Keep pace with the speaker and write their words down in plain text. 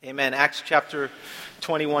Amen. Acts chapter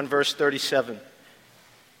 21, verse 37.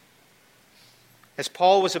 As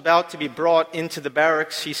Paul was about to be brought into the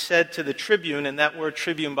barracks, he said to the tribune, and that word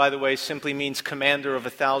tribune, by the way, simply means commander of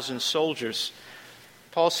 1,000 soldiers.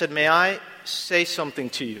 Paul said, "May I say something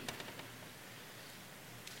to you?"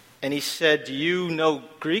 And he said, "Do you know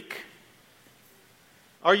Greek?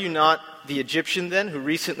 Are you not the Egyptian then, who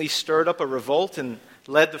recently stirred up a revolt and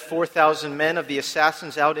led the 4,000 men of the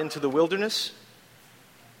assassins out into the wilderness?"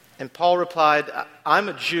 And Paul replied, "I'm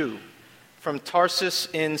a Jew from Tarsus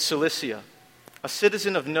in Cilicia, a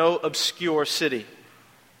citizen of no obscure city.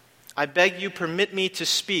 I beg you, permit me to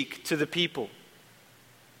speak to the people."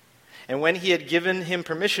 And when he had given him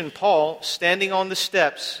permission, Paul, standing on the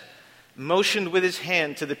steps, motioned with his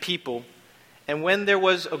hand to the people. And when there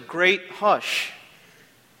was a great hush,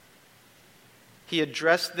 he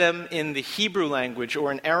addressed them in the Hebrew language,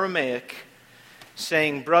 or in Aramaic,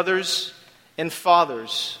 saying, "Brothers and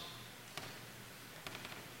fathers."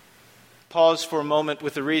 Pause for a moment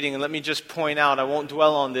with the reading, and let me just point out, I won't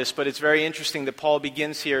dwell on this, but it's very interesting that Paul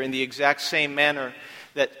begins here in the exact same manner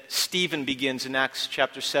that Stephen begins in Acts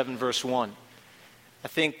chapter 7, verse 1. I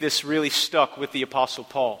think this really stuck with the Apostle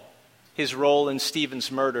Paul, his role in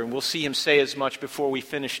Stephen's murder, and we'll see him say as much before we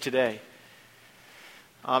finish today.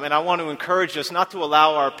 And I want to encourage us not to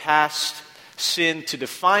allow our past sin to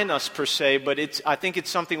define us per se, but I think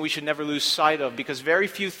it's something we should never lose sight of, because very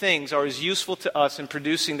few things are as useful to us in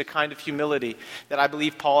producing the kind of humility that I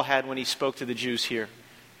believe Paul had when he spoke to the Jews here.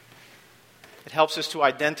 It helps us to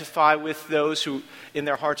identify with those who in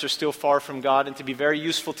their hearts are still far from God and to be very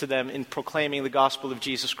useful to them in proclaiming the gospel of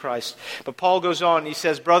Jesus Christ. But Paul goes on, he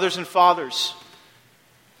says, "Brothers and fathers,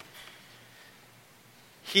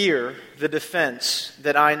 hear the defense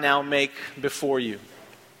that I now make before you."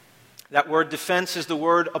 That word defense is the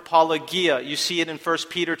word apologia. You see it in 1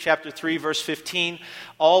 Peter chapter 3, verse 15.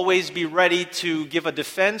 Always be ready to give a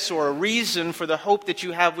defense or a reason for the hope that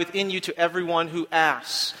you have within you to everyone who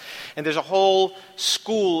asks. And there's a whole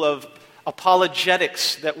school of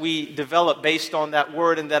apologetics that we develop based on that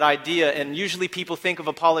word and that idea. And usually people think of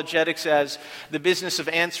apologetics as the business of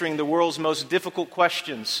answering the world's most difficult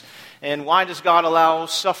questions. And why does God allow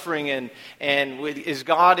suffering? And is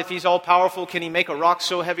God, if He's all-powerful, can He make a rock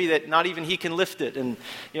so heavy that not even He can lift it? And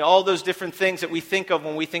all those different things that we think of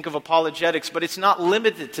when we think of apologetics. But it's not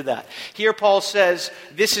limited to that. Here Paul says,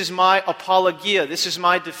 this is my apologia, this is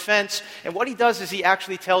my defense. And what he does is he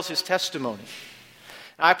actually tells his testimony.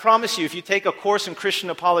 I promise you, if you take a course in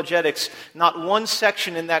Christian apologetics, not one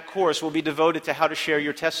section in that course will be devoted to how to share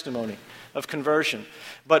your testimony of conversion.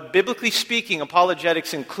 But biblically speaking,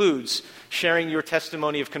 apologetics includes sharing your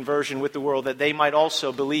testimony of conversion with the world, that they might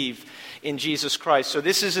also believe in Jesus Christ. So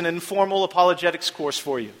this is an informal apologetics course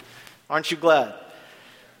for you. Aren't you glad?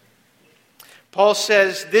 Paul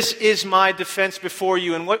says, "This is my defense before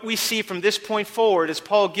you." And what we see from this point forward as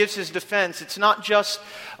Paul gives his defense, it's not just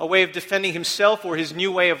a way of defending himself or his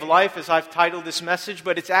new way of life, as I've titled this message,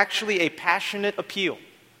 but it's actually a passionate appeal.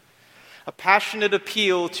 A passionate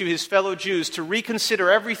appeal to his fellow Jews to reconsider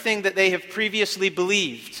everything that they have previously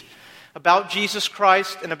believed about Jesus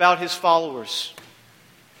Christ and about His followers.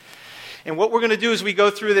 And what we're going to do as we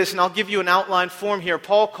go through this, and I'll give you an outline form here,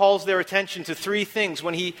 Paul calls their attention to three things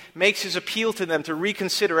when he makes his appeal to them to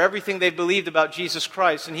reconsider everything they believed about Jesus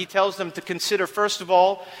Christ. And he tells them to consider, first of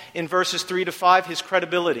all, in verses 3 to 5, his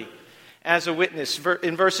credibility as a witness.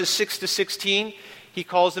 In verses 6 to 16, he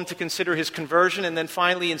calls them to consider his conversion. And then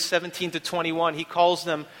finally in 17 to 21, he calls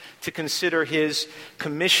them to consider his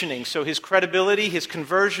commissioning. So his credibility, his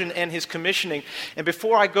conversion, and his commissioning. And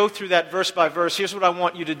before I go through that verse by verse, here's what I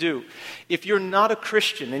want you to do. If you're not a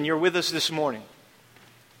Christian and you're with us this morning,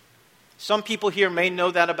 some people here may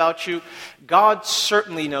know that about you. God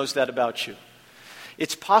certainly knows that about you.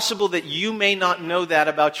 It's possible that you may not know that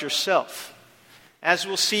about yourself. As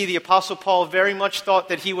we'll see, the Apostle Paul very much thought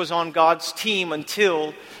that he was on God's team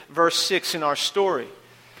until verse 6 in our story.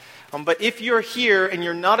 But if you're here and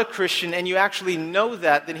you're not a Christian and you actually know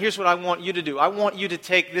that, then here's what I want you to do. I want you to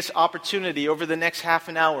take this opportunity over the next half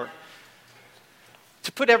an hour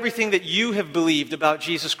to put everything that you have believed about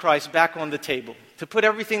Jesus Christ back on the table. To put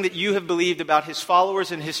everything that you have believed about His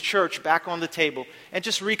followers and His church back on the table and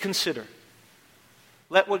just reconsider.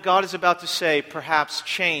 Let what God is about to say perhaps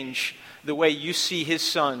change the way you see His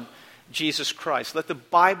Son, Jesus Christ. Let the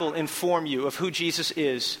Bible inform you of who Jesus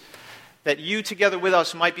is, that you together with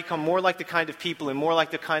us might become more like the kind of people and more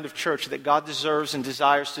like the kind of church that God deserves and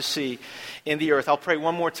desires to see in the earth. I'll pray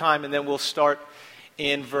one more time and then we'll start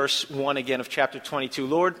in verse 1 again of chapter 22.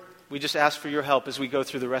 Lord, we just ask for your help as we go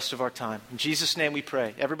through the rest of our time. In Jesus' name we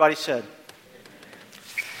pray. Everybody said,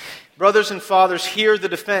 Brothers and fathers, hear the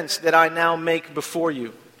defense that I now make before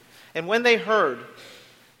you. And when they heard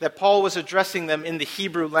that Paul was addressing them in the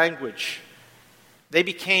Hebrew language, they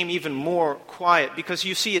became even more quiet, because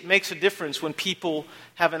you see, it makes a difference when people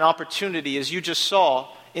have an opportunity, as you just saw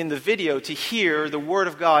in the video, to hear the Word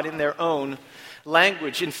of God in their own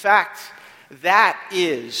language. In fact, that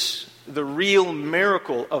is the real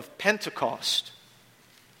miracle of Pentecost.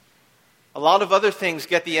 A lot of other things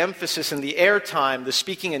get the emphasis and the airtime, the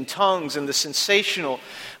speaking in tongues and the sensational.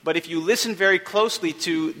 But if you listen very closely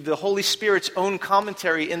to the Holy Spirit's own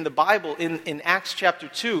commentary in the Bible, in Acts chapter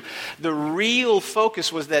 2, the real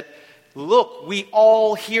focus was that, look, we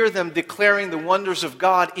all hear them declaring the wonders of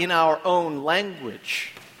God in our own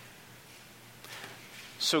language.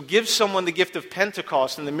 So give someone the gift of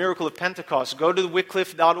Pentecost and the miracle of Pentecost. Go to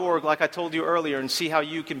wycliffe.org, like I told you earlier, and see how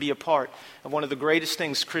you can be a part of one of the greatest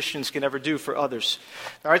things Christians can ever do for others.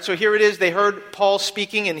 All right, so here it is. They heard Paul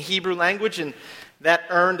speaking in Hebrew language, and that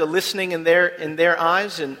earned a listening in their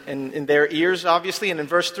eyes and in their ears, obviously. And in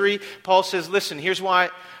verse 3, Paul says, listen, here's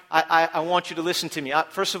why I want you to listen to me.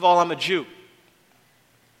 First of all, I'm a Jew.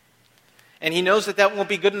 And he knows that won't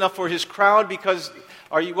be good enough for his crowd, because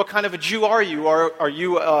what kind of a Jew are you? Are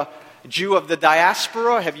you a Jew of the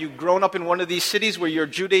diaspora? Have you grown up in one of these cities where your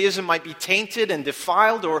Judaism might be tainted and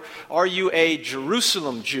defiled? Or are you a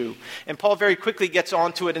Jerusalem Jew? And Paul very quickly gets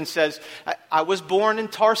onto it and says, I was born in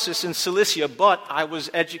Tarsus in Cilicia, but I was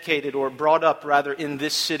educated, or brought up rather, in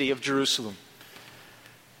this city of Jerusalem.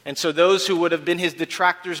 And so those who would have been his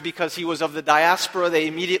detractors because he was of the diaspora, they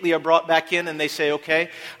immediately are brought back in and they say, okay,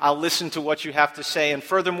 I'll listen to what you have to say. And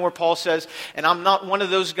furthermore, Paul says, and I'm not one of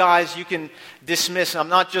those guys you can dismiss. I'm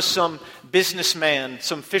not just some businessman,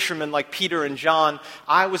 some fisherman like Peter and John.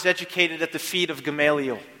 I was educated at the feet of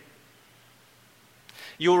Gamaliel.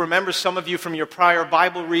 You'll remember, some of you, from your prior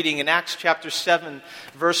Bible reading in Acts chapter 7,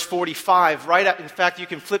 verse 45. In fact, you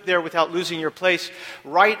can flip there without losing your place.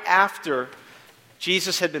 Right after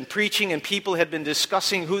Jesus had been preaching and people had been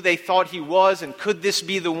discussing who they thought he was and could this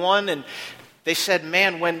be the one. And they said,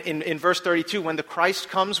 man, when in verse 32, when the Christ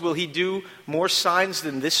comes, will he do more signs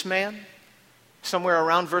than this man? Somewhere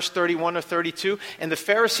around verse 31 or 32. And the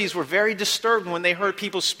Pharisees were very disturbed when they heard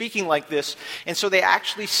people speaking like this. And so they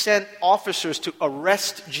actually sent officers to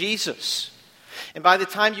arrest Jesus. And by the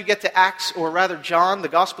time you get to Acts, or rather John, the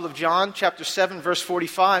Gospel of John, chapter 7, verse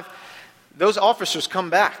 45, those officers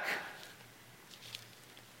come back.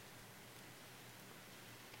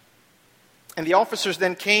 And the officers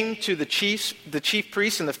then came to the chief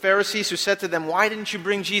priests and the Pharisees, who said to them, why didn't you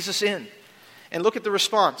bring Jesus in? And look at the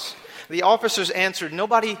response. The officers answered,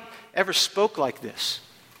 nobody ever spoke like this.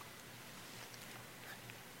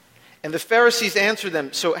 And the Pharisees answered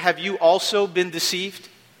them, so have you also been deceived?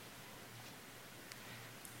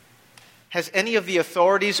 Has any of the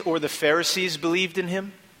authorities or the Pharisees believed in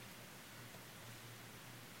him?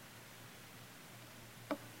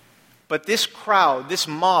 But this crowd, this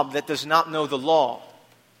mob that does not know the law,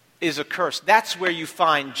 is accursed. That's where you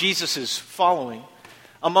find Jesus' following,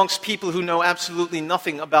 amongst people who know absolutely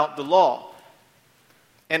nothing about the law.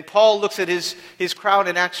 And Paul looks at his crowd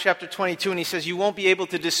in Acts chapter 22 and he says, you won't be able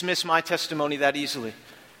to dismiss my testimony that easily.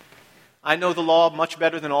 I know the law much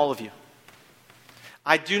better than all of you.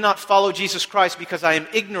 I do not follow Jesus Christ because I am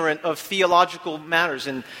ignorant of theological matters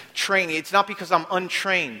and training. It's not because I'm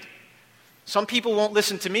untrained. Some people won't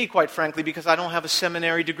listen to me, quite frankly, because I don't have a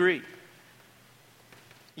seminary degree.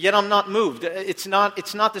 Yet I'm not moved. It's not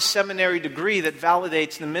the seminary degree that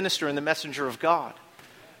validates the minister and the messenger of God.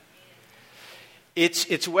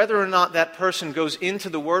 It's whether or not that person goes into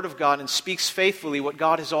the Word of God and speaks faithfully what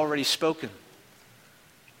God has already spoken.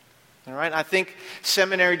 All right? I think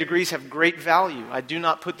seminary degrees have great value. I do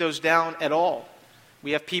not put those down at all.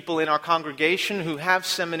 We have people in our congregation who have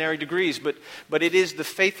seminary degrees, but it is the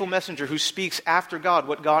faithful messenger who speaks after God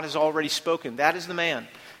what God has already spoken. That is the man.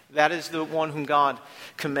 That is the one whom God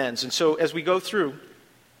commends. And so as we go through,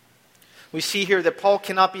 we see here that Paul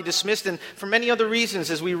cannot be dismissed. And for many other reasons,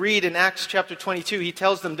 as we read in Acts chapter 22, he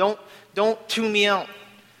tells them, don't tune me out.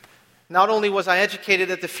 Not only was I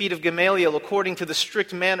educated at the feet of Gamaliel according to the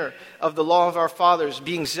strict manner of the law of our fathers,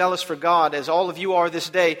 being zealous for God, as all of you are this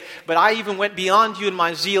day, but I even went beyond you in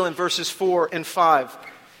my zeal in verses 4 and 5.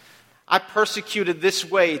 I persecuted this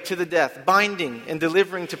way to the death, binding and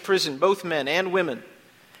delivering to prison both men and women,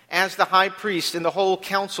 as the high priest and the whole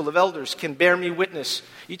council of elders can bear me witness.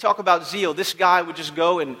 You talk about zeal. This guy would just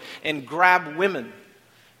go and grab women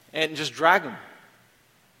and just drag them.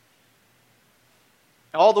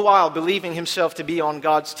 All the while believing himself to be on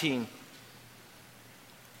God's team.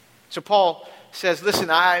 So Paul says, listen,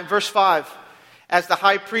 verse 5, as the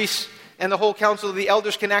high priest and the whole council of the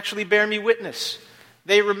elders can actually bear me witness.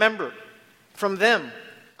 They remember. From them,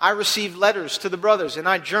 I received letters to the brothers, and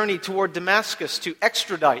I journeyed toward Damascus to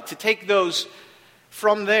extradite, to take those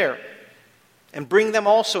from there, and bring them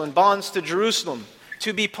also in bonds to Jerusalem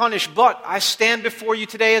to be punished. But I stand before you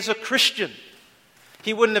today as a Christian.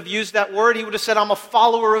 He wouldn't have used that word. He would have said, I'm a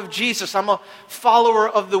follower of Jesus. I'm a follower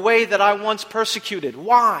of the way that I once persecuted.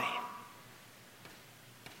 Why?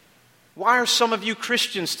 Why are some of you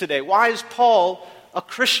Christians today? Why is Paul a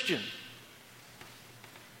Christian?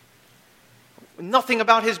 Nothing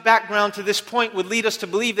about his background to this point would lead us to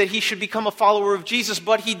believe that he should become a follower of Jesus,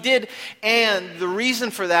 but he did. And the reason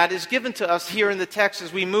for that is given to us here in the text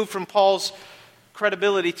as we move from Paul's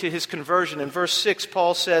credibility to his conversion. In verse 6,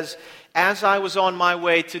 Paul says, as I was on my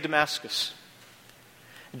way to Damascus,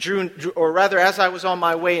 as I was on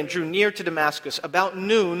my way and drew near to Damascus, about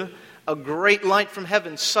noon, a great light from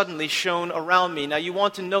heaven suddenly shone around me. Now you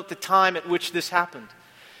want to note the time at which this happened.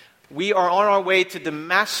 We are on our way to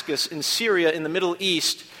Damascus in Syria in the Middle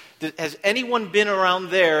East. Has anyone been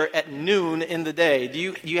around there at noon in the day?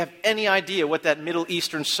 Do you have any idea what that Middle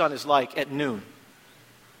Eastern sun is like at noon?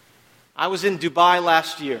 I was in Dubai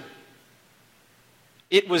last year.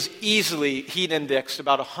 It was easily heat indexed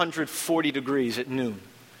about 140 degrees at noon.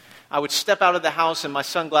 I would step out of the house and my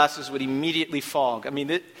sunglasses would immediately fog.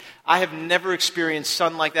 I have never experienced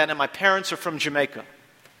sun like that, and my parents are from Jamaica.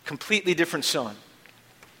 Completely different sun.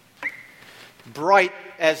 Bright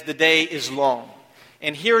as the day is long.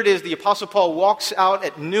 And here it is, the Apostle Paul walks out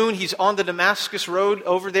at noon. He's on the Damascus road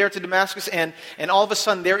over there to Damascus, and all of a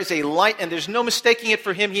sudden there is a light, and there's no mistaking it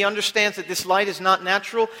for him. He understands that this light is not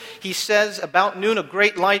natural. He says, about noon, a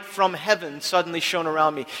great light from heaven suddenly shone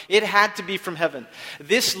around me. It had to be from heaven.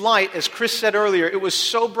 This light, as Chris said earlier, it was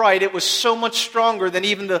so bright, it was so much stronger than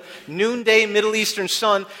even the noonday Middle Eastern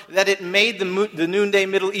sun that it made the noonday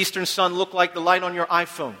Middle Eastern sun look like the light on your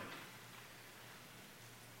iPhone.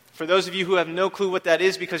 For those of you who have no clue what that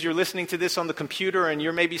is because you're listening to this on the computer and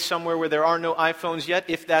you're maybe somewhere where there are no iPhones yet,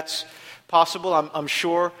 if that's possible, I'm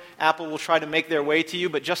sure Apple will try to make their way to you,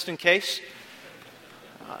 but just in case,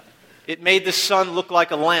 it made the sun look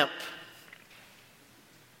like a lamp.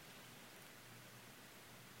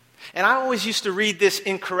 And I always used to read this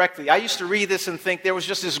incorrectly. I used to read this and think there was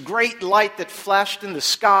just this great light that flashed in the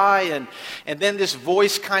sky, and then this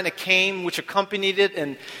voice kind of came which accompanied it,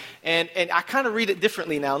 and I kind of read it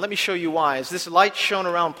differently now. Let me show you why. As this light shone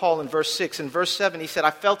around Paul in verse 6, in verse 7 he said,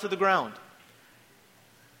 I fell to the ground.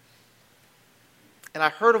 And I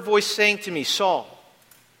heard a voice saying to me, Saul,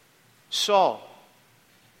 Saul,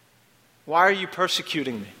 why are you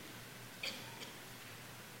persecuting me?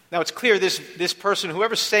 Now it's clear this person,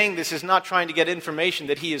 whoever's saying this, is not trying to get information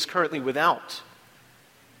that he is currently without.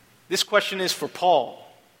 This question is for Paul.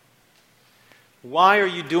 Why are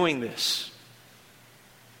you doing this?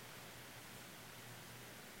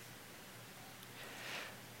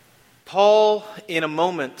 Paul, in a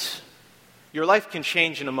moment, your life can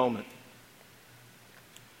change in a moment.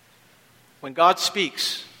 When God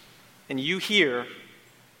speaks and you hear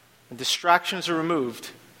and distractions are removed,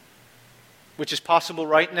 which is possible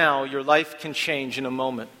right now, your life can change in a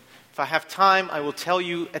moment. If I have time, I will tell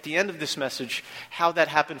you at the end of this message how that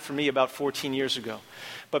happened for me about 14 years ago.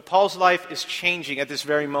 But Paul's life is changing at this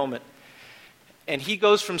very moment. And he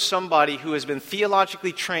goes from somebody who has been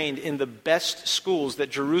theologically trained in the best schools that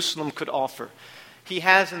Jerusalem could offer. He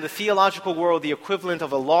has in the theological world the equivalent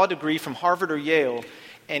of a law degree from Harvard or Yale.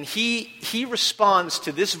 And he responds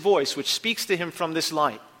to this voice which speaks to him from this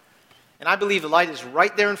light. And I believe the light is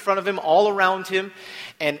right there in front of him, all around him.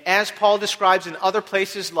 And as Paul describes in other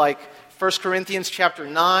places like 1 Corinthians chapter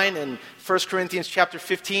 9 and 1 Corinthians chapter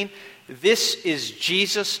 15, this is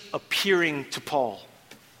Jesus appearing to Paul.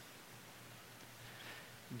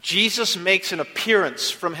 Jesus makes an appearance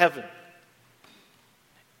from heaven.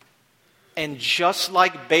 And just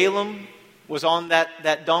like Balaam was on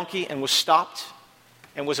that donkey and was stopped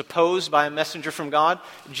and was opposed by a messenger from God,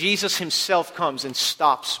 Jesus himself comes and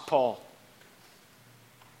stops Paul.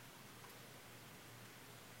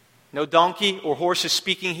 No donkey or horse is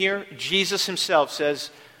speaking here. Jesus himself says,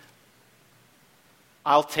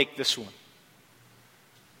 I'll take this one.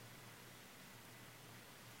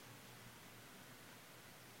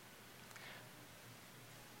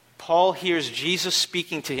 Paul hears Jesus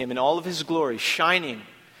speaking to him in all of his glory, shining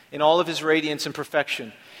in all of his radiance and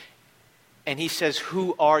perfection. And he says,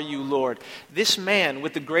 who are you, Lord? This man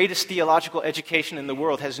with the greatest theological education in the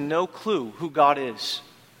world has no clue who God is.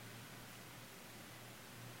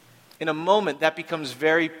 In a moment, that becomes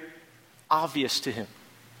very obvious to him.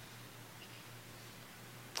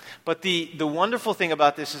 But the wonderful thing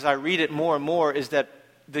about this as I read it more and more is that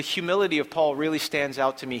the humility of Paul really stands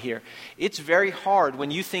out to me here. It's very hard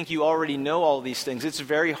when you think you already know all these things. It's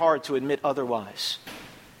very hard to admit otherwise,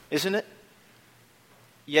 isn't it?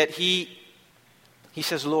 Yet he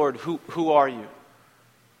says, Lord, who are you?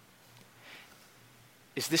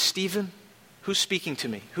 Is this Stephen? Who's speaking to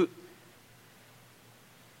me?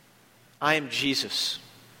 I am Jesus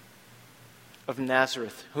of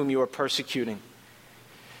Nazareth, whom you are persecuting.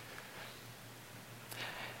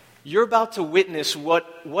 You're about to witness what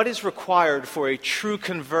is required for a true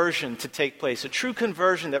conversion to take place, a true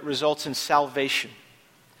conversion that results in salvation.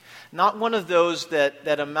 Not one of those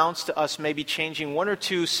that amounts to us maybe changing one or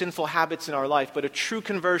two sinful habits in our life, but a true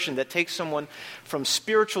conversion that takes someone from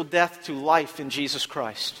spiritual death to life in Jesus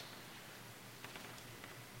Christ.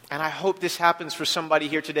 And I hope this happens for somebody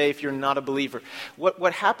here today if you're not a believer.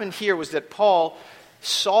 What happened here was that Paul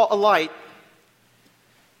saw a light,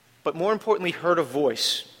 but more importantly heard a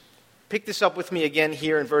voice. Pick this up with me again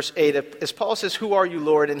here in verse 8. As Paul says, who are you,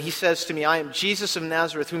 Lord? And he says to me, I am Jesus of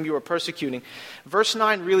Nazareth, whom you are persecuting. Verse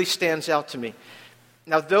 9 really stands out to me.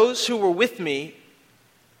 Now, those who were with me,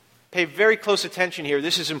 pay very close attention here.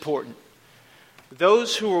 This is important.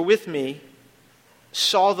 Those who were with me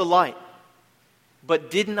saw the light,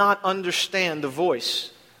 but did not understand the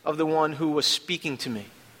voice of the one who was speaking to me.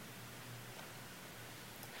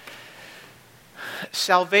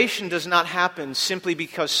 Salvation does not happen simply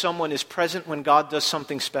because someone is present when God does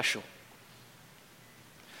something special.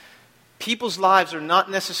 People's lives are not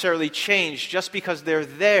necessarily changed just because they're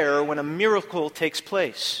there when a miracle takes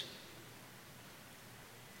place.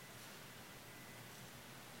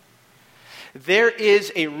 There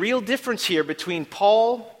is a real difference here between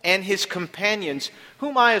Paul and his companions,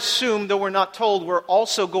 whom I assume, though we're not told, were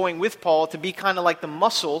also going with Paul to be kind of like the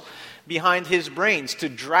muscle behind his brains, to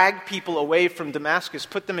drag people away from Damascus,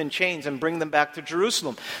 put them in chains, and bring them back to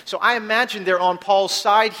Jerusalem. So I imagine they're on Paul's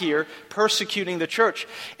side here, persecuting the church.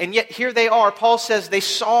 And yet here they are. Paul says they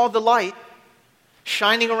saw the light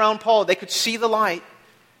shining around Paul. They could see the light,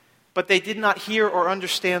 but they did not hear or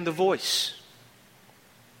understand the voice.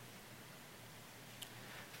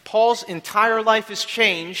 Paul's entire life is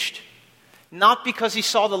changed, not because he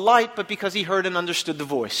saw the light, but because he heard and understood the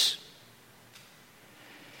voice.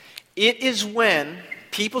 It is when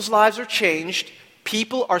people's lives are changed,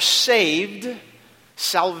 people are saved,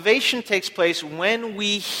 salvation takes place when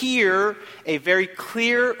we hear a very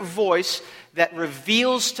clear voice that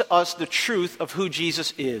reveals to us the truth of who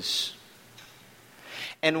Jesus is.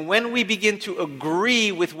 And when we begin to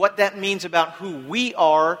agree with what that means about who we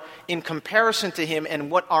are in comparison to Him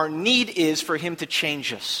and what our need is for Him to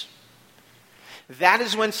change us. That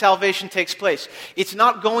is when salvation takes place. It's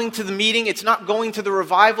not going to the meeting. It's not going to the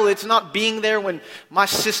revival. It's not being there when my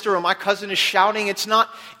sister or my cousin is shouting.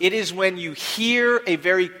 It is when you hear a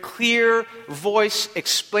very clear voice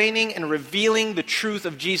explaining and revealing the truth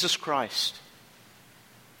of Jesus Christ.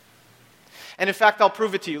 And in fact, I'll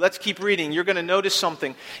prove it to you. Let's keep reading. You're going to notice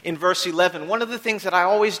something in verse 11. One of the things that I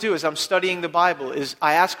always do as I'm studying the Bible is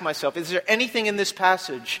I ask myself, is there anything in this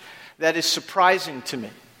passage that is surprising to me?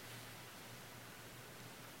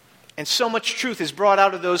 And so much truth is brought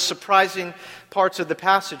out of those surprising parts of the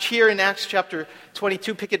passage. Here in Acts chapter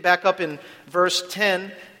 22, pick it back up in verse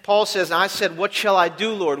 10, Paul says, I said, what shall I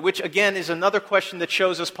do, Lord? Which again is another question that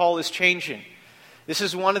shows us Paul is changing. This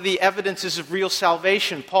is one of the evidences of real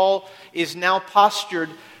salvation. Paul is now postured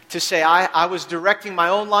to say, I was directing my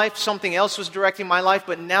own life, something else was directing my life,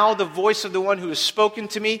 but now the voice of the one who has spoken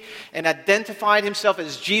to me and identified himself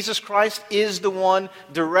as Jesus Christ is the one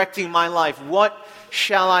directing my life. What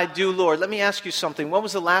shall I do, Lord? Let me ask you something. When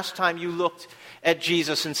was the last time you looked at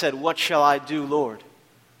Jesus and said, what shall I do, Lord?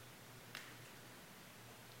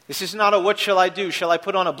 This is not a what shall I do? Shall I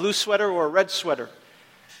put on a blue sweater or a red sweater?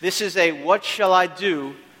 This is a what shall I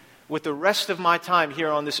do with the rest of my time here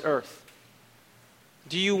on this earth?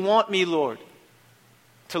 Do you want me, Lord,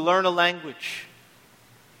 to learn a language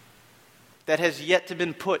that has yet to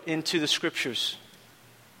been put into the Scriptures?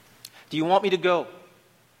 Do you want me to go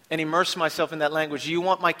and immerse myself in that language? Do you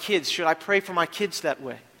want my kids? Should I pray for my kids that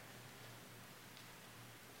way?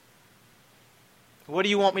 What do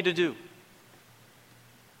you want me to do?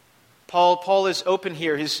 Paul is open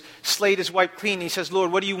here. His slate is wiped clean. He says,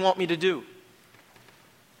 Lord, what do you want me to do?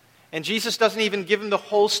 And Jesus doesn't even give him the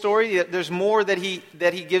whole story. There's more that he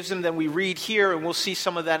gives him than we read here, and we'll see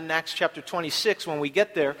some of that in Acts chapter 26 when we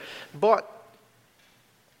get there. But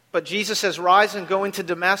Jesus says, rise and go into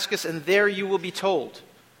Damascus, and there you will be told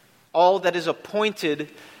all that is appointed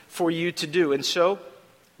for you to do. And so,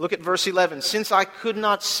 look at verse 11. Since I could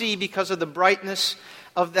not see because of the brightness,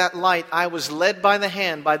 of that light, I was led by the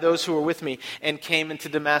hand by those who were with me and came into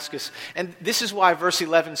Damascus. And this is why verse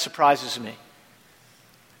 11 surprises me.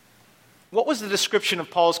 What was the description of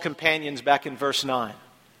Paul's companions back in verse 9?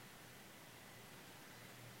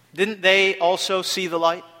 Didn't they also see the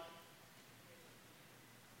light?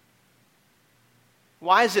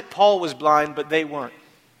 Why is it Paul was blind but they weren't?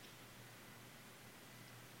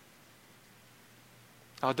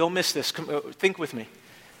 Oh, don't miss this. Think with me.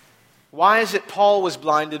 Why is it Paul was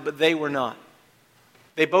blinded but they were not?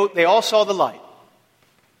 They all saw the light.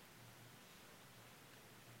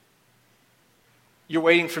 You're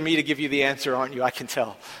waiting for me to give you the answer, aren't you? I can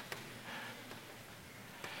tell.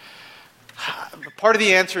 Part of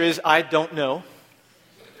the answer is I don't know.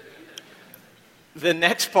 The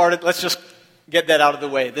next part, let's just get that out of the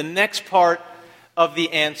way. The next part of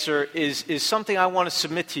the answer is something I want to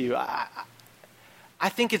submit to you. I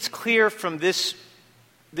think it's clear from this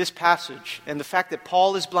passage and the fact that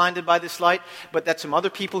Paul is blinded by this light, but that some other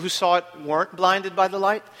people who saw it weren't blinded by the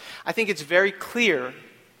light. I think it's very clear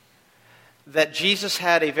that Jesus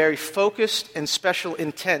had a very focused and special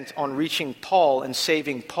intent on reaching Paul and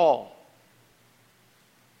saving Paul.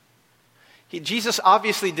 Jesus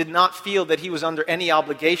obviously did not feel that he was under any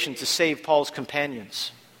obligation to save Paul's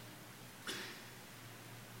companions.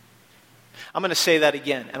 I'm going to say that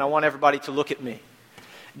again, and I want everybody to look at me.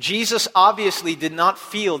 Jesus obviously did not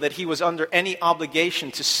feel that he was under any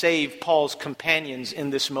obligation to save Paul's companions in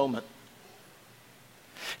this moment.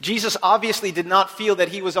 Jesus obviously did not feel that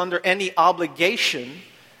he was under any obligation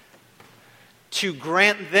to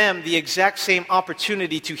grant them the exact same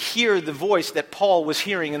opportunity to hear the voice that Paul was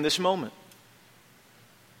hearing in this moment.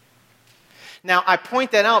 Now, I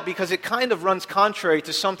point that out because it kind of runs contrary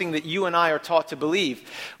to something that you and I are taught to believe,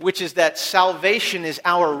 which is that salvation is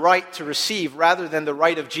our right to receive rather than the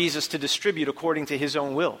right of Jesus to distribute according to his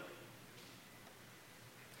own will.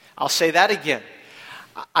 I'll say that again.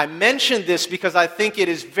 I mention this because I think it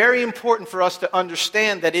is very important for us to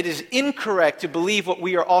understand that it is incorrect to believe what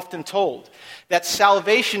we are often told, that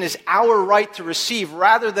salvation is our right to receive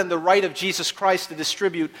rather than the right of Jesus Christ to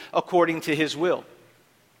distribute according to his will.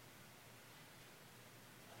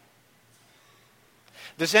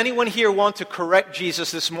 Does anyone here want to correct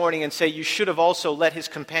Jesus this morning and say you should have also let his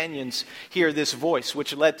companions hear this voice,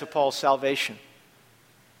 which led to Paul's salvation?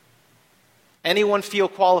 Anyone feel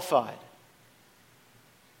qualified?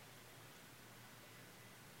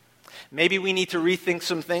 Maybe we need to rethink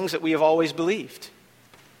some things that we have always believed.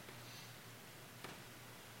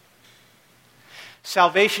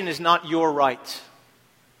 Salvation is not your right.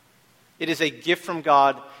 It is a gift from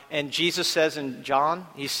God. And Jesus says in John,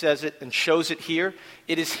 he says it and shows it here,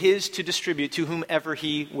 it is his to distribute to whomever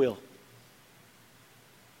he will.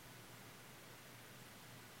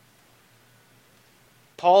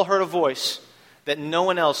 Paul heard a voice that no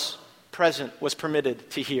one else present was permitted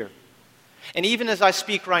to hear. And even as I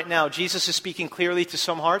speak right now, Jesus is speaking clearly to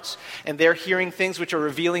some hearts, and they're hearing things which are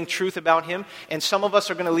revealing truth about him. And some of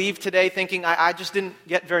us are going to leave today thinking, I just didn't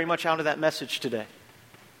get very much out of that message today.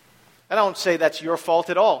 I don't say that's your fault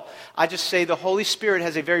at all. I just say the Holy Spirit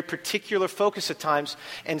has a very particular focus at times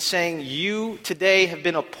and saying you today have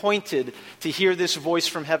been appointed to hear this voice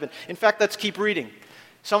from heaven. In fact, let's keep reading.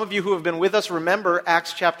 Some of you who have been with us remember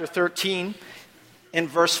Acts chapter 13 in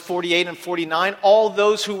verse 48 and 49. All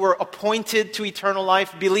those who were appointed to eternal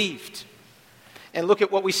life believed. And look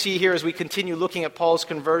at what we see here as we continue looking at Paul's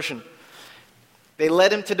conversion. They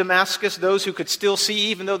led him to Damascus, those who could still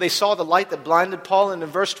see, even though they saw the light that blinded Paul. And in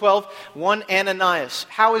verse 12, one Ananias.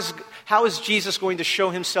 How is Jesus going to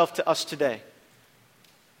show himself to us today?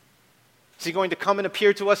 Is he going to come and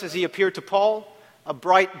appear to us as he appeared to Paul? A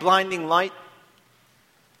bright, blinding light?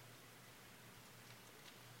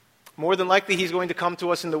 More than likely, he's going to come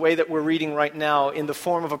to us in the way that we're reading right now, in the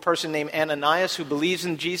form of a person named Ananias who believes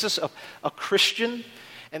in Jesus, a Christian.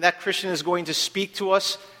 And that Christian is going to speak to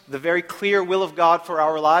us the very clear will of God for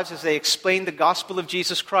our lives as they explain the gospel of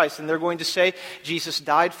Jesus Christ. And they're going to say, Jesus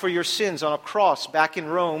died for your sins on a cross back in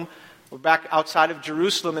Rome, or back outside of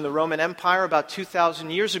Jerusalem in the Roman Empire about 2,000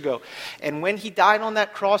 years ago. And when he died on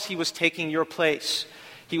that cross, he was taking your place.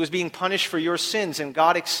 He was being punished for your sins, and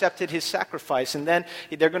God accepted his sacrifice. And then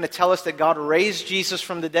they're going to tell us that God raised Jesus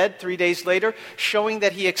from the dead 3 days later, showing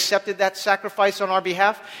that he accepted that sacrifice on our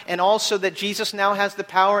behalf, and also that Jesus now has the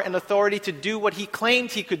power and authority to do what he claimed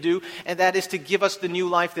he could do, and that is to give us the new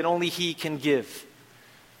life that only he can give.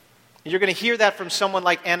 You're going to hear that from someone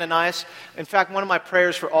like Ananias. In fact, one of my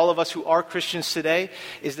prayers for all of us who are Christians today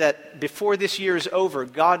is that before this year is over,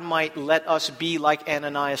 God might let us be like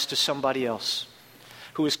Ananias to somebody else.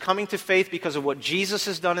 who is coming to faith because of what Jesus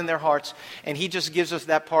has done in their hearts, and he just gives us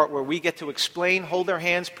that part where we get to explain, hold their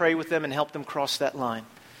hands, pray with them, and help them cross that line.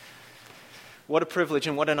 What a privilege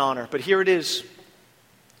and what an honor. But here it is.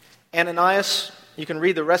 Ananias, you can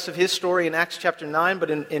read the rest of his story in Acts chapter 9, but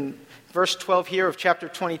in verse 12 here of chapter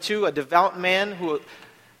 22, a devout man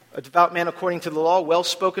according to the law, well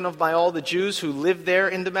spoken of by all the Jews who lived there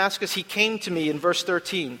in Damascus, he came to me in verse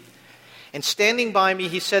 13. And standing by me,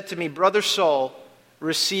 he said to me, Brother Saul,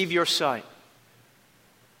 receive your sight.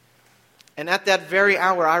 And at that very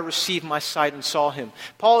hour, I received my sight and saw him.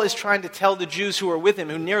 Paul is trying to tell the Jews who were with him,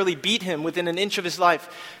 who nearly beat him within an inch of his life,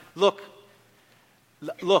 look,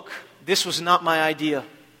 this was not my idea.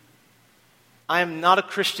 I am not a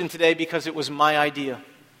Christian today because it was my idea.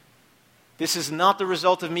 This is not the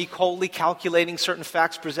result of me coldly calculating certain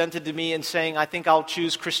facts presented to me and saying, I think I'll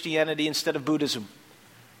choose Christianity instead of Buddhism.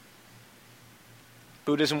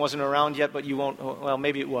 Buddhism wasn't around yet, but you won't, well,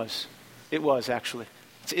 maybe it was. It was, actually.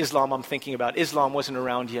 It's Islam I'm thinking about. Islam wasn't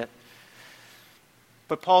around yet.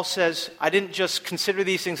 But Paul says, I didn't just consider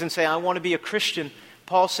these things and say, I want to be a Christian.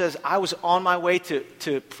 Paul says, I was on my way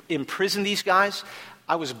to imprison these guys.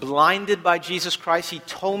 I was blinded by Jesus Christ. He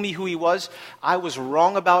told me who he was. I was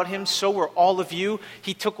wrong about him. So were all of you.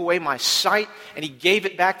 He took away my sight, and he gave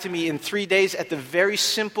it back to me in 3 days at the very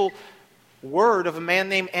simple word of a man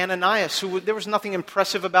named Ananias, who there was nothing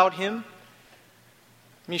impressive about him.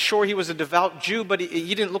 I mean, sure, he was a devout Jew, but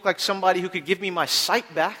he didn't look like somebody who could give me my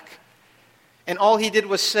sight back. And all he did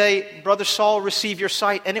was say, Brother Saul, receive your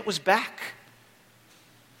sight, and it was back.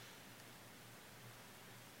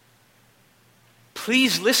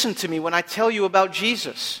 Please listen to me when I tell you about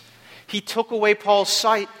Jesus. He took away Paul's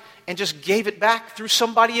sight and just gave it back through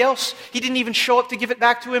somebody else. He didn't even show up to give it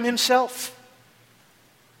back to him himself.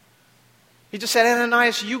 He just said,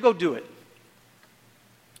 Ananias, you go do it.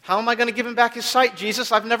 How am I going to give him back his sight,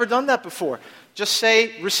 Jesus? I've never done that before. Just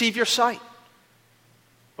say, receive your sight.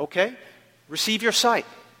 Okay? Receive your sight.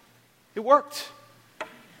 It worked.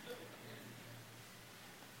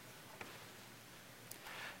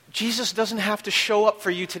 Jesus doesn't have to show up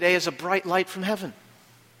for you today as a bright light from heaven.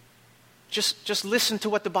 Just listen to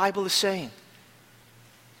what the Bible is saying.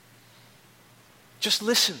 Just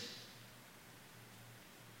listen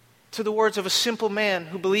to the words of a simple man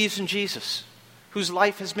who believes in Jesus, whose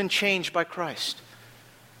life has been changed by Christ.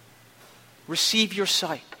 Receive your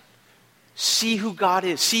sight. See who God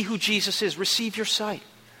is. See who Jesus is. Receive your sight.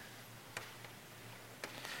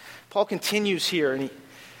 Paul continues here, and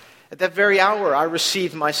at that very hour I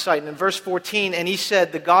received my sight. And in verse 14, and he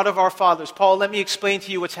said, the God of our fathers. Paul, let me explain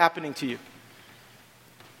to you what's happening to you.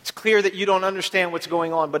 It's clear that you don't understand what's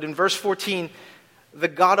going on, but in verse 14, the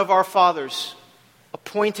God of our fathers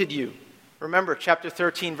appointed you. Remember, chapter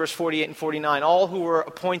 13, verse 48 and 49. All who were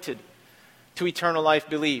appointed to eternal life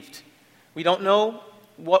believed. We don't know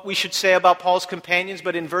what we should say about Paul's companions,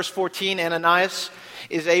 but in verse 14, Ananias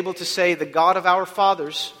is able to say, the God of our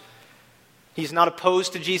fathers. He's not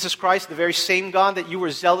opposed to Jesus Christ, the very same God that you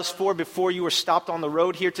were zealous for before you were stopped on the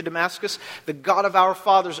road here to Damascus. The God of our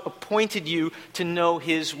fathers appointed you to know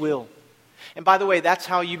his will. And by the way, that's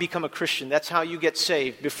how you become a Christian. That's how you get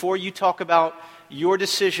saved. Before you talk about your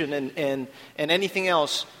decision and anything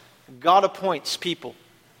else, God appoints people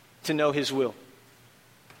to know his will.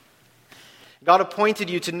 God appointed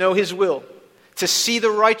you to know his will, to see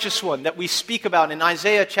the righteous one that we speak about in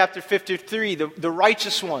Isaiah chapter 53, the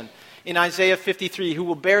righteous one in Isaiah 53, who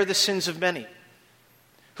will bear the sins of many,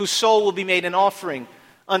 whose soul will be made an offering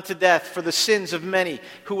unto death for the sins of many,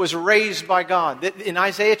 who was raised by God. In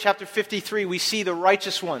Isaiah chapter 53, we see the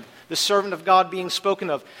righteous one, the servant of God being spoken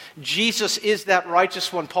of. Jesus is that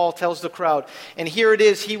righteous one, Paul tells the crowd. And here it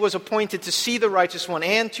is, he was appointed to see the righteous one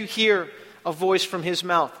and to hear a voice from his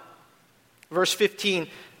mouth. Verse 15,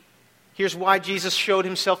 here's why Jesus showed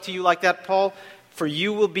himself to you like that, Paul. For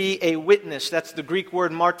you will be a witness. That's the Greek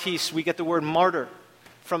word martis. We get the word martyr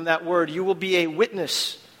from that word. You will be a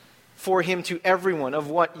witness for him to everyone of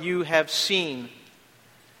what you have seen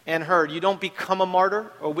and heard. You don't become a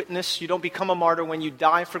martyr or witness. You don't become a martyr when you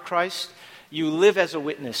die for Christ. You live as a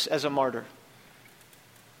witness, as a martyr.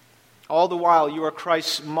 All the while you are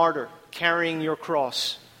Christ's martyr, carrying your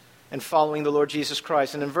cross and following the Lord Jesus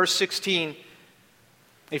Christ. And in verse 16,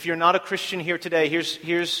 if you're not a Christian here today,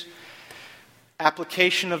 here's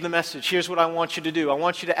application of the message. Here's what I want you to do. I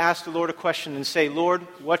want you to ask the Lord a question and say, Lord,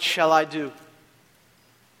 what shall I do?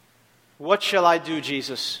 What shall I do,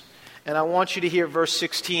 Jesus? And I want you to hear verse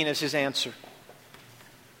 16 as his answer.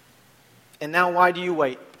 And now why do you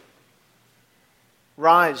wait?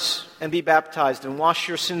 Rise and be baptized and wash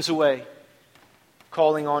your sins away,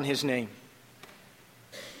 calling on his name.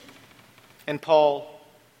 And Paul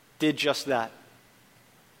did just that.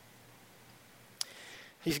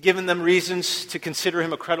 He's given them reasons to consider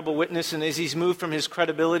him a credible witness, and as he's moved from his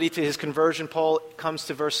credibility to his conversion, Paul comes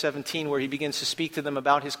to verse 17 where he begins to speak to them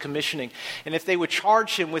about his commissioning. And if they would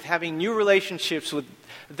charge him with having new relationships with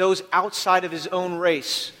those outside of his own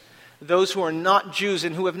race, those who are not Jews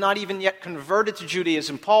and who have not even yet converted to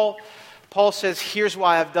Judaism, Paul says, here's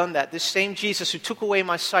why I've done that. This same Jesus who took away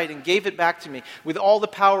my sight and gave it back to me with all the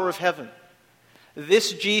power of heaven,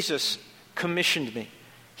 this Jesus commissioned me.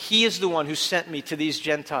 He is the one who sent me to these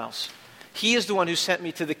Gentiles. He is the one who sent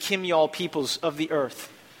me to the Kimyal peoples of the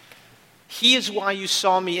earth. He is why you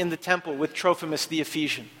saw me in the temple with Trophimus the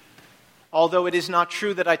Ephesian. Although it is not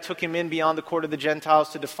true that I took him in beyond the court of the Gentiles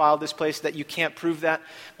to defile this place, that you can't prove that,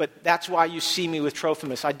 but that's why you see me with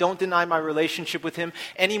Trophimus. I don't deny my relationship with him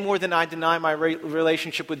any more than I deny my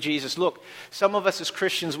relationship with Jesus. Look, some of us as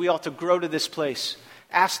Christians, we ought to grow to this place.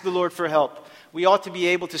 Ask the Lord for help. We ought to be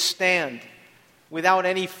able to stand without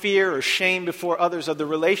any fear or shame before others of the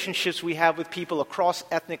relationships we have with people across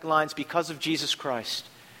ethnic lines because of Jesus Christ.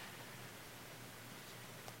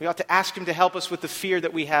 We ought to ask him to help us with the fear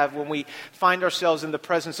that we have when we find ourselves in the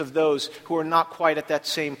presence of those who are not quite at that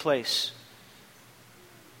same place.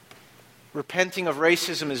 Repenting of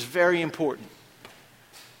racism is very important.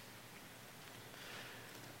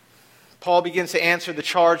 Paul begins to answer the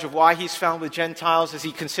charge of why he's found with Gentiles as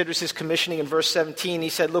he considers his commissioning in verse 17. He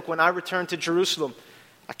said, look, when I returned to Jerusalem,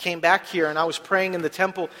 I came back here and I was praying in the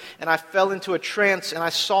temple and I fell into a trance and I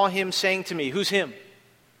saw him saying to me, who's him?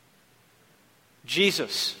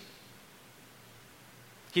 Jesus.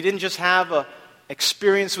 He didn't just have an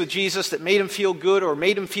experience with Jesus that made him feel good or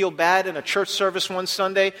made him feel bad in a church service one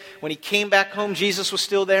Sunday. When he came back home, Jesus was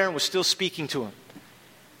still there and was still speaking to him.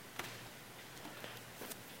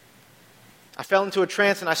 I fell into a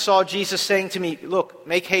trance and I saw Jesus saying to me, look,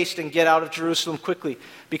 make haste and get out of Jerusalem quickly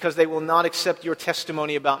because they will not accept your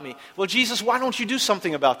testimony about me. Well, Jesus, why don't you do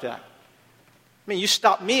something about that? I mean, you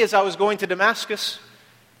stopped me as I was going to Damascus.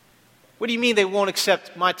 What do you mean they won't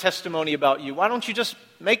accept my testimony about you? Why don't you just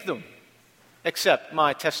make them accept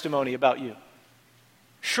my testimony about you?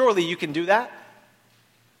 Surely you can do that.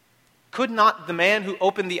 Could not the man who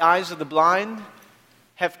opened the eyes of the blind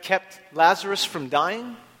have kept Lazarus from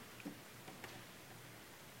dying?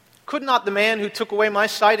 Could not the man who took away my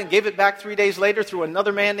sight and gave it back 3 days later through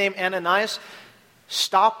another man named Ananias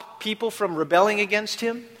stop people from rebelling against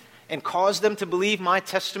him and cause them to believe my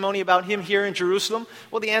testimony about him here in Jerusalem?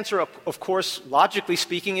 Well, the answer, of course, logically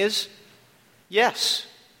speaking, is yes.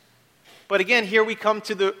 But again, here we come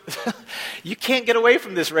to the... You can't get away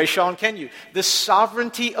from this, Ray Sean, can you? The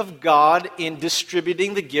sovereignty of God in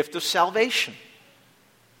distributing the gift of salvation.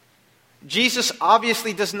 Jesus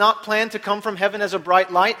obviously does not plan to come from heaven as a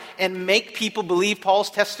bright light and make people believe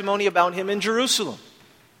Paul's testimony about him in Jerusalem.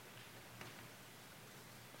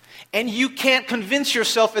 And you can't convince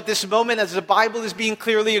yourself at this moment, as the Bible is being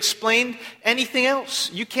clearly explained, anything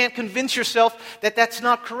else. You can't convince yourself that that's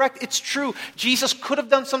not correct. It's true. Jesus could have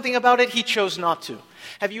done something about it. He chose not to.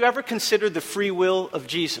 Have you ever considered the free will of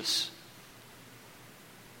Jesus?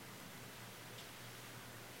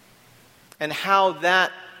 And how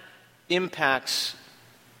that impacts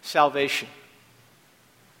salvation?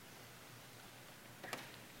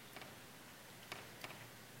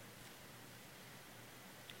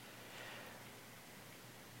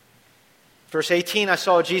 Verse 18, I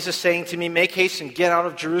saw Jesus saying to me, make haste and get out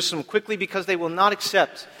of Jerusalem quickly because they will not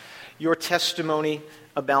accept your testimony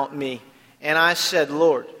about me. And I said,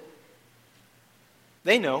 Lord,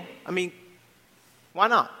 they know. I mean, why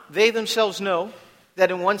not? They themselves know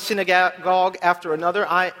that in one synagogue after another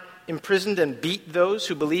I imprisoned and beat those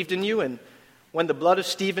who believed in you. And when the blood of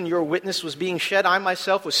Stephen, your witness, was being shed, I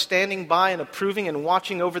myself was standing by and approving and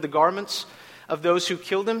watching over the garments of those who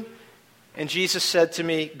killed him. And Jesus said to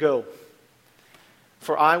me, go,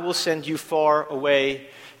 for I will send you far away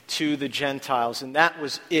to the Gentiles. And that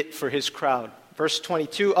was it for his crowd. Verse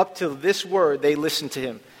 22, up till this word they listened to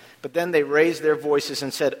him. But then they raised their voices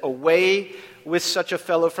and said, away with such a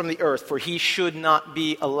fellow from the earth, for he should not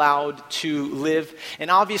be allowed to live. And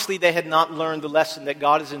obviously they had not learned the lesson that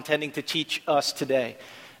God is intending to teach us today.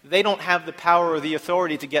 They don't have the power or the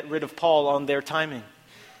authority to get rid of Paul on their timing.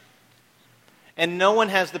 And no one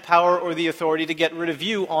has the power or the authority to get rid of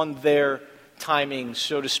you on their timing,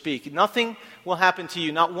 so to speak. Nothing will happen to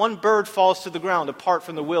you. Not one bird falls to the ground apart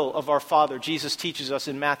from the will of our Father. Jesus teaches us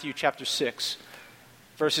in Matthew chapter 6.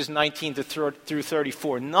 Verses 19 through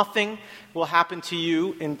 34. Nothing will happen to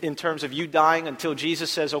you in terms of you dying until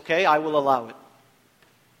Jesus says, okay, I will allow it.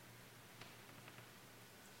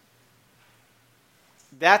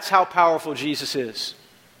 That's how powerful Jesus is.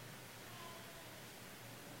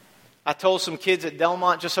 I told some kids at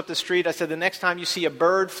Delmont just up the street, I said, the next time you see a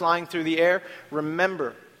bird flying through the air,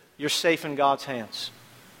 remember, you're safe in God's hands.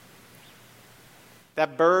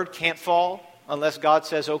 That bird can't fall unless God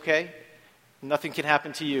says, okay. Nothing can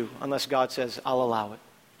happen to you unless God says, I'll allow it.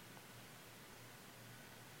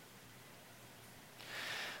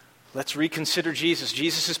 Let's reconsider Jesus.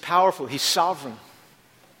 Jesus is powerful. He's sovereign.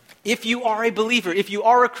 If you are a believer, if you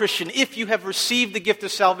are a Christian, if you have received the gift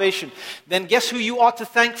of salvation, then guess who you ought to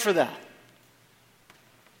thank for that?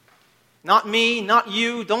 Not me, not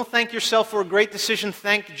you. Don't thank yourself for a great decision.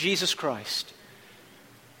 Thank Jesus Christ.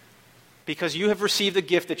 Because you have received a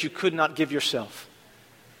gift that you could not give yourself.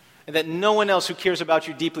 And that no one else who cares about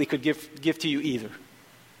you deeply could give to you either.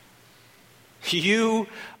 You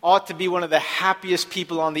ought to be one of the happiest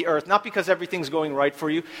people on the earth, not because everything's going right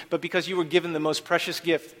for you, but because you were given the most precious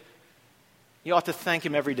gift. You ought to thank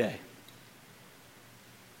Him every day.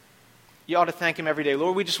 You ought to thank Him every day.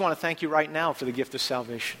 Lord, we just want to thank you right now for the gift of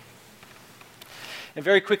salvation. And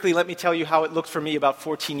very quickly, let me tell you how it looked for me about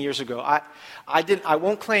 14 years ago. I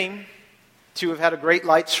won't claim to have had a great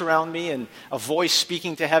light surround me and a voice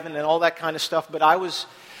speaking to heaven and all that kind of stuff, but I was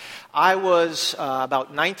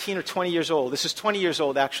about 19 or 20 years old. This is 20 years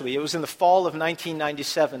old, actually. It was in the fall of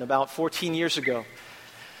 1997, about 14 years ago.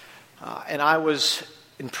 And I was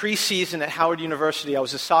in preseason at Howard University. I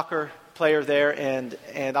was a soccer player there, and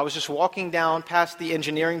I was just walking down past the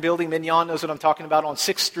engineering building. Mignon knows what I'm talking about, on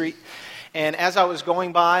 6th Street. And as I was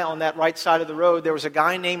going by on that right side of the road, there was a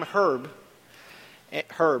guy named Herb.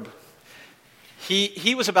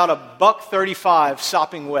 He was about $1.35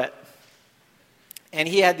 sopping wet. And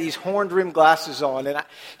he had these horn-rimmed glasses on. And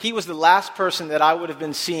he was the last person that I would have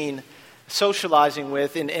been seen socializing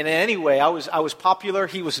with in any way. I was popular,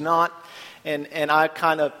 he was not. And I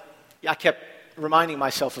kept reminding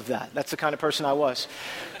myself of that. That's the kind of person I was.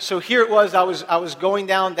 So here it was, I was going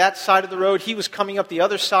down that side of the road. He was coming up the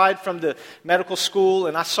other side from the medical school,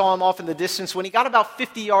 and I saw him off in the distance. When he got about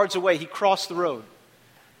 50 yards away, he crossed the road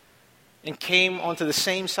and came onto the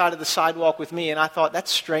same side of the sidewalk with me. And I thought,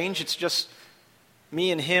 that's strange. It's just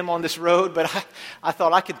me and him on this road, but I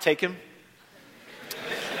thought I could take him.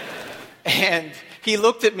 And he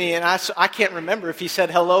looked at me, and I can't remember if he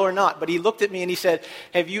said hello or not, but he looked at me and he said,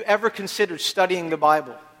 have you ever considered studying the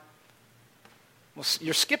Bible? Well,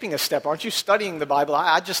 you're skipping a step, aren't you? Studying the Bible.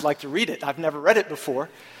 I just like to read it. I've never read it before.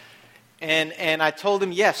 And I told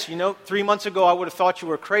him, yes, 3 months ago I would have thought you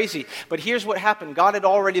were crazy. But here's what happened. God had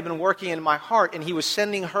already been working in my heart, and He was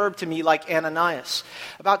sending Herb to me like Ananias.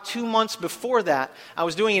 About 2 months before that, I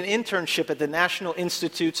was doing an internship at the National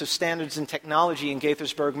Institutes of Standards and Technology in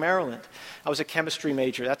Gaithersburg, Maryland. I was a chemistry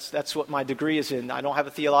major. That's what my degree is in. I don't have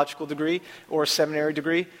a theological degree or a seminary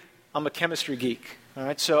degree. I'm a chemistry geek. All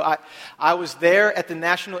right, so I was there at the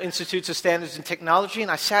National Institutes of Standards and Technology, and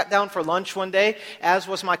I sat down for lunch one day. As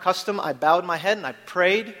was my custom, I bowed my head and I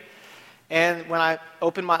prayed. And when I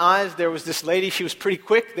opened my eyes, there was this lady. She was pretty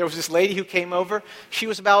quick. There was this lady who came over. She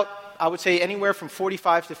was about, I would say, anywhere from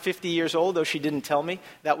 45 to 50 years old, though she didn't tell me.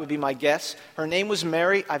 That would be my guess. Her name was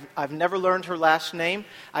Mary. I've never learned her last name.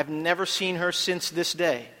 I've never seen her since this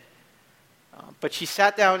day. But she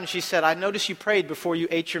sat down and she said, I noticed you prayed before you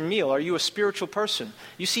ate your meal. Are you a spiritual person?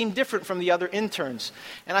 You seem different from the other interns.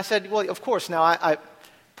 And I said, well, of course. Now, I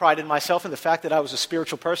prided myself in the fact that I was a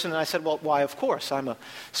spiritual person. And I said, well, why, of course. I'm a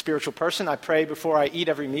spiritual person. I pray before I eat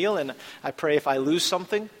every meal, and I pray if I lose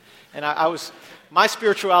something. And my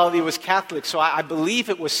spirituality was Catholic, so I believe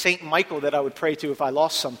it was St. Michael that I would pray to if I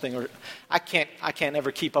lost something. Or I can't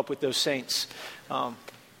ever keep up with those saints.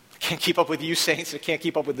 Can't keep up with you saints. I can't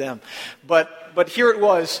keep up with them. But here it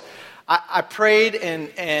was. I prayed,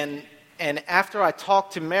 and after I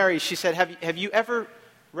talked to Mary, she said, have you ever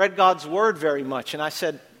read God's Word very much? And I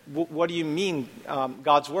said, what do you mean,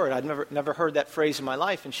 God's Word? I'd never heard that phrase in my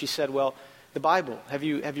life. And she said, well, the Bible. Have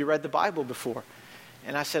you read the Bible before?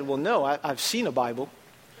 And I said, well, no, I've seen a Bible,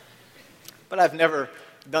 but I've never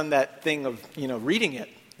done that thing of, reading it.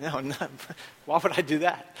 No, why would I do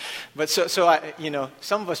that? But so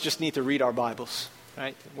some of us just need to read our Bibles,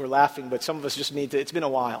 right? We're laughing, but some of us just need to. It's been a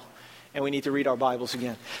while, and we need to read our Bibles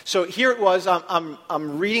again. So here it was.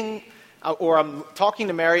 I'm reading, or I'm talking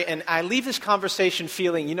to Mary, and I leave this conversation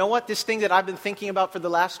feeling, you know what? This thing that I've been thinking about for the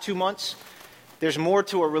last 2 months, there's more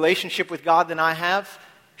to a relationship with God than I have.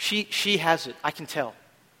 She has it. I can tell.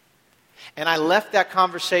 And I left that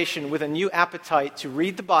conversation with a new appetite to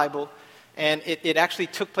read the Bible. And it actually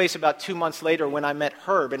took place about 2 months later when I met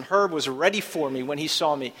Herb. And Herb was ready for me when he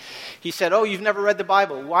saw me. He said, oh, you've never read the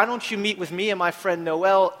Bible. Why don't you meet with me and my friend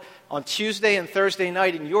Noel on Tuesday and Thursday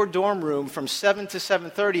night in your dorm room from 7 to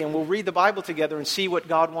 7:30, and we'll read the Bible together and see what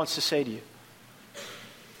God wants to say to you.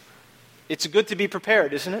 It's good to be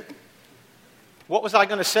prepared, isn't it? What was I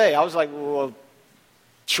going to say? I was like, well,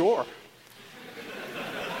 sure.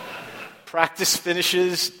 Practice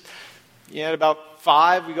finishes, at about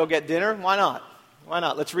 5, we go get dinner. Why not? Why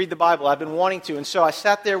not? Let's read the Bible. I've been wanting to. And so I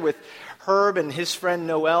sat there with Herb and his friend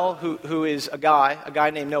Noel, who is a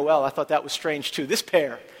guy named Noel. I thought that was strange too. This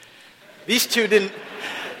pair, these two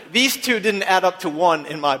didn't add up to one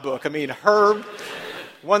in my book. I mean, Herb,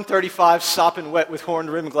 135, sopping wet with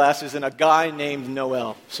horn-rimmed glasses, and a guy named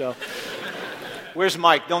Noel. So, where's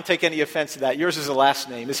Mike? Don't take any offense to that. Yours is the last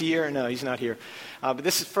name. Is he here? No, he's not here. But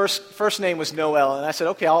this is first name was Noel, and I said,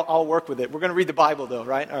 okay, I'll work with it. We're going to read the Bible, though,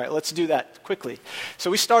 right? All right, let's do that quickly.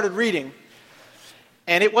 So we started reading,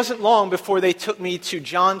 and it wasn't long before they took me to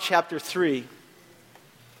John chapter 3,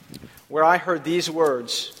 where I heard these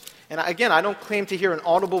words. And again, I don't claim to hear an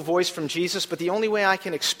audible voice from Jesus, but the only way I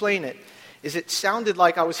can explain it is it sounded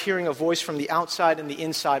like I was hearing a voice from the outside and the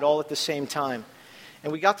inside all at the same time.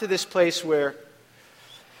 And we got to this place where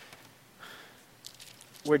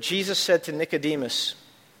Jesus said to Nicodemus,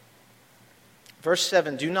 verse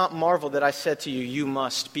 7, "Do not marvel that I said to you, you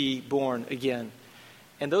must be born again."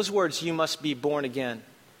 And those words, "you must be born again,"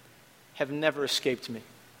 have never escaped me.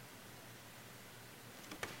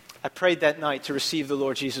 I prayed that night to receive the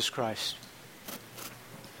Lord Jesus Christ.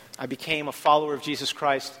 I became a follower of Jesus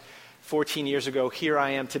Christ 14 years ago. Here I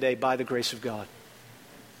am today by the grace of God.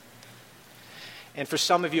 And for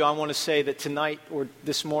some of you, I want to say that tonight or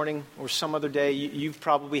this morning or some other day, you've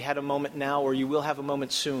probably had a moment now or you will have a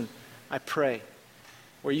moment soon, I pray,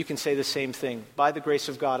 where you can say the same thing. By the grace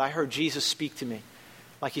of God, I heard Jesus speak to me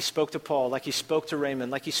like he spoke to Paul, like he spoke to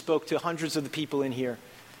Raymond, like he spoke to hundreds of the people in here.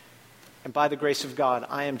 And by the grace of God,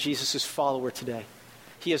 I am Jesus' follower today.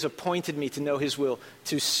 He has appointed me to know his will,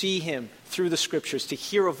 to see him through the scriptures, to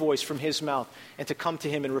hear a voice from his mouth, and to come to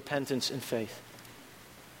him in repentance and faith.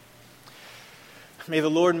 May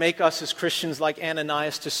the Lord make us as Christians like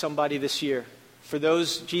Ananias to somebody this year. For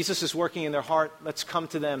those Jesus is working in their heart, let's come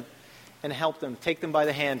to them and help them. Take them by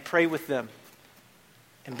the hand, pray with them,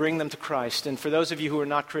 and bring them to Christ. And for those of you who are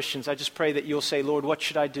not Christians, I just pray that you'll say, Lord, what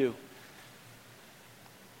should I do?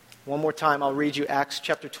 One more time, I'll read you Acts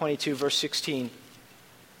chapter 22, verse 16.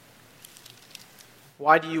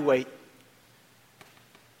 Why do you wait?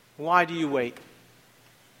 Why do you wait?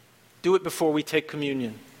 Do it before we take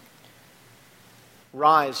communion.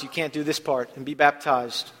 Rise, you can't do this part, and be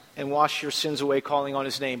baptized and wash your sins away calling on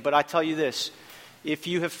his name. But I tell you this, if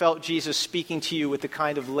you have felt Jesus speaking to you with the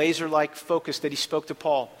kind of laser-like focus that he spoke to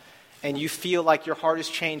Paul, and you feel like your heart is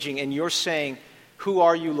changing and you're saying, "Who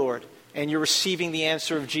are you, Lord?" and you're receiving the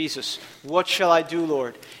answer of Jesus, "What shall I do,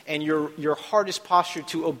 Lord?" and your heart is postured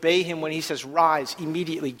to obey him when he says, "Rise,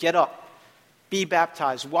 immediately, get up, be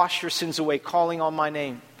baptized, wash your sins away, calling on my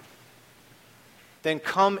name," then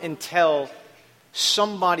come and tell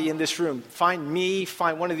somebody in this room. Find me,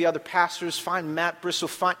 find one of the other pastors, find Matt Bristol,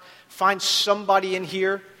 find somebody in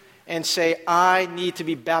here and say, "I need to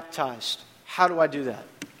be baptized." How do I do that?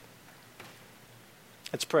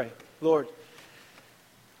 Let's pray. Lord,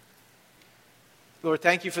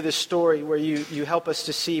 thank you for this story where you help us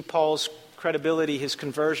to see Paul's credibility, his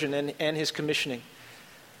conversion, and his commissioning.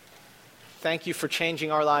 Thank you for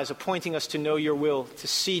changing our lives, appointing us to know your will, to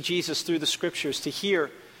see Jesus through the scriptures, to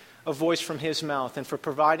hear a voice from his mouth, and for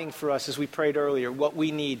providing for us, as we prayed earlier, what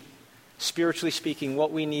we need, spiritually speaking,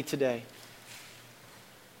 what we need today.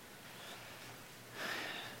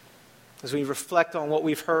 As we reflect on what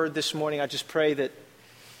we've heard this morning, I just pray that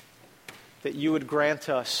you would grant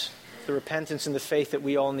us the repentance and the faith that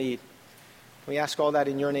we all need. We ask all that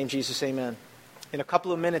in your name, Jesus, amen. In a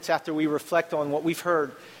couple of minutes after we reflect on what we've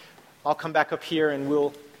heard, I'll come back up here and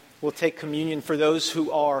we'll take communion for those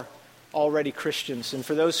who are already Christians. And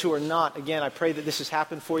for those who are not, again, I pray that this has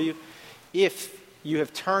happened for you. If you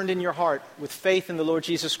have turned in your heart with faith in the Lord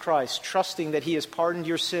Jesus Christ, trusting that he has pardoned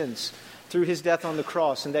your sins through his death on the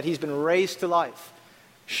cross and that he's been raised to life,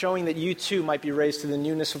 showing that you too might be raised to the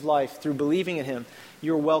newness of life through believing in him,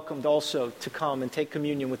 you're welcomed also to come and take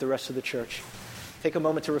communion with the rest of the church. Take a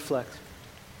moment to reflect.